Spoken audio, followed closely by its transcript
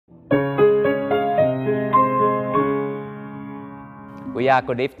We are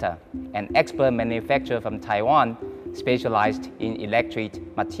Goodlifter, an expert manufacturer from Taiwan specialized in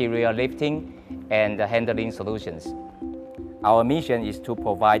electric material lifting and handling solutions. Our mission is to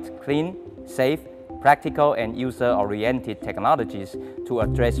provide clean, safe, practical and user-oriented technologies to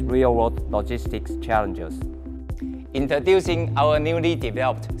address real-world logistics challenges. Introducing our newly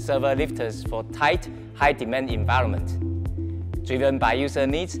developed server lifters for tight, high-demand environment. Driven by user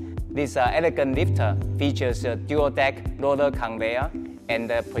needs, this elegant lifter features a dual-deck roller conveyor and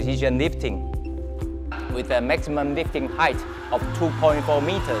precision lifting with a maximum lifting height of 2.4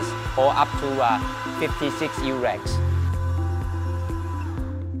 meters or up to 56 U-racks.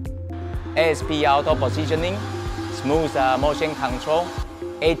 ASP auto positioning, smooth motion control,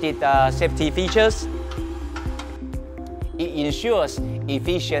 aided safety features. It ensures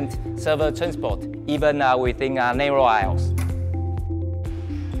efficient server transport even within narrow aisles.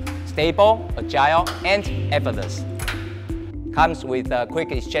 Stable, agile, and effortless. Comes with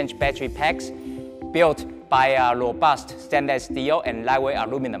quick exchange battery packs built by robust stainless steel and lightweight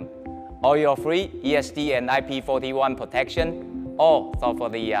aluminum. Oil-free ESD and IP41 protection, all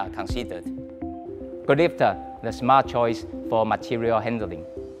thoughtfully considered. Goodlifter, the smart choice for material handling.